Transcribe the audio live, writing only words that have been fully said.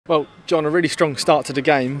Well, John, a really strong start to the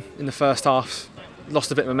game in the first half.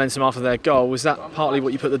 Lost a bit of momentum after their goal. Was that partly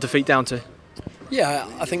what you put the defeat down to? Yeah,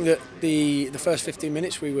 I think that the first 15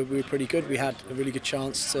 minutes we were pretty good. We had a really good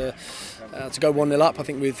chance to go 1-0 up. I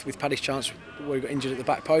think with Paddy's chance where we got injured at the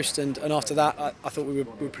back post, and after that I thought we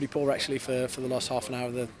were pretty poor actually for the last half an hour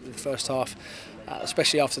of the first half.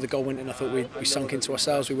 Especially after the goal went in, I thought we sunk into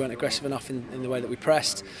ourselves. We weren't aggressive enough in the way that we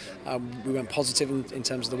pressed. We weren't positive in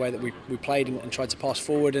terms of the way that we played and tried to pass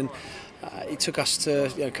forward. And it took us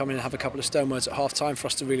to come in and have a couple of stern words at half time for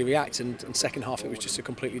us to really react. And second half, it was just a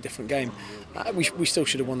completely different game. We still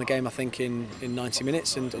should have won the game, I think, in 90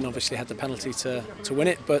 minutes, and obviously had the penalty to win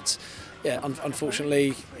it. But yeah,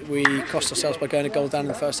 unfortunately, we cost ourselves by going a goal down in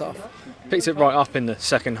the first half. Picked it right up in the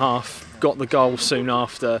second half. Got the goal soon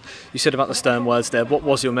after. You said about the stern words there. What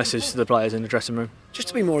was your message to the players in the dressing room? Just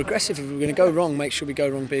to be more aggressive. If we're going to go wrong, make sure we go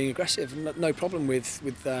wrong being aggressive. No problem with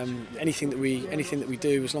anything that we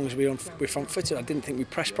do, as long as we're front-footed. I didn't think we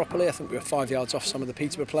pressed properly. I think we were 5 yards off some of the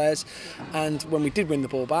Peterborough players, and when we did win the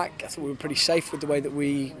ball back, I thought we were pretty safe with the way that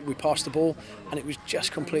we passed the ball, and it was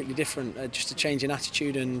just completely different. Just a change in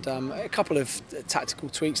attitude and a couple of tactical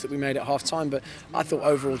tweaks that we made at half-time. But I thought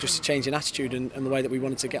overall just a change in attitude and the way that we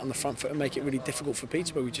wanted to get on the front foot and make it really difficult for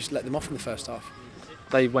Peterborough. We just let them off in the first half.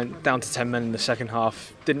 They went down to 10 men in the second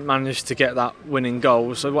half, didn't manage to get that winning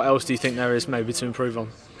goal. So what else do you think there is maybe to improve on?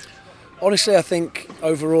 Honestly, I think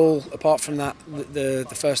overall, apart from that, the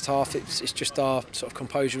first half, it's just our sort of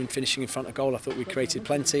composure and finishing in front of goal. I thought we created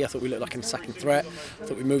plenty. I thought we looked like an attacking threat. I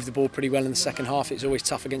thought we moved the ball pretty well in the second half. It's always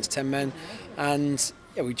tough against 10 men, and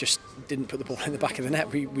yeah, we just didn't put the ball in the back of the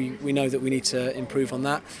net. We know that we need to improve on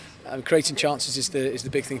that. Creating chances is the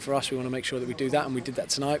big thing for us. We want to make sure that we do that, and we did that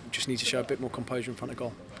tonight. We just need to show a bit more composure in front of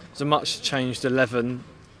goal. It's a much changed 11,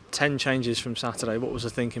 10 changes from Saturday. What was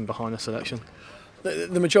the thinking behind the selection?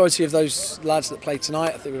 The majority of those lads that played tonight,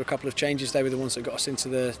 I think there were a couple of changes. They were the ones that got us into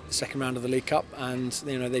the second round of the League Cup, and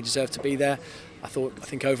they deserve to be there. I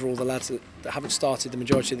think overall the lads that haven't started the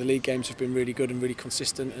majority of the league games have been really good and really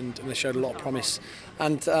consistent, and they showed a lot of promise.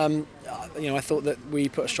 And I thought that we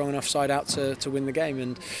put a strong enough side out to win the game,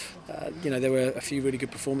 and there were a few really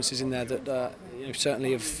good performances in there that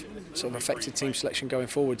certainly have sort of affected team selection going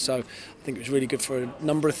forward. So I think it was really good for a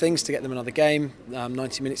number of things to get them another game.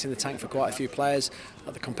 90 minutes in the tank for quite a few players.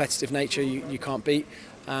 The competitive nature you can't beat.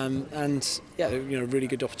 And yeah, a really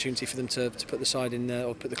good opportunity for them to put the side in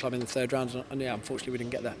or put the club in the third round. And yeah, unfortunately we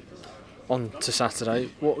didn't get there. On to Saturday.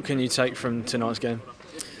 What can you take from tonight's game?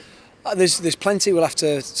 There's plenty. We'll have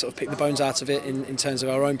to sort of pick the bones out of it in terms of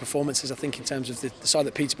our own performances. I think in terms of the side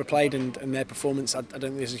that Peterborough played and their performance, I don't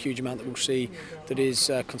think there's a huge amount that we'll see that is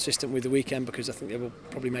consistent with the weekend, because I think they will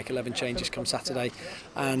probably make 11 changes come Saturday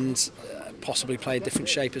and possibly play a different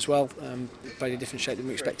shape as well. Played a different shape than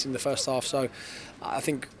we expected in the first half. So I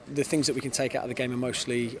think the things that we can take out of the game are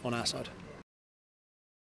mostly on our side.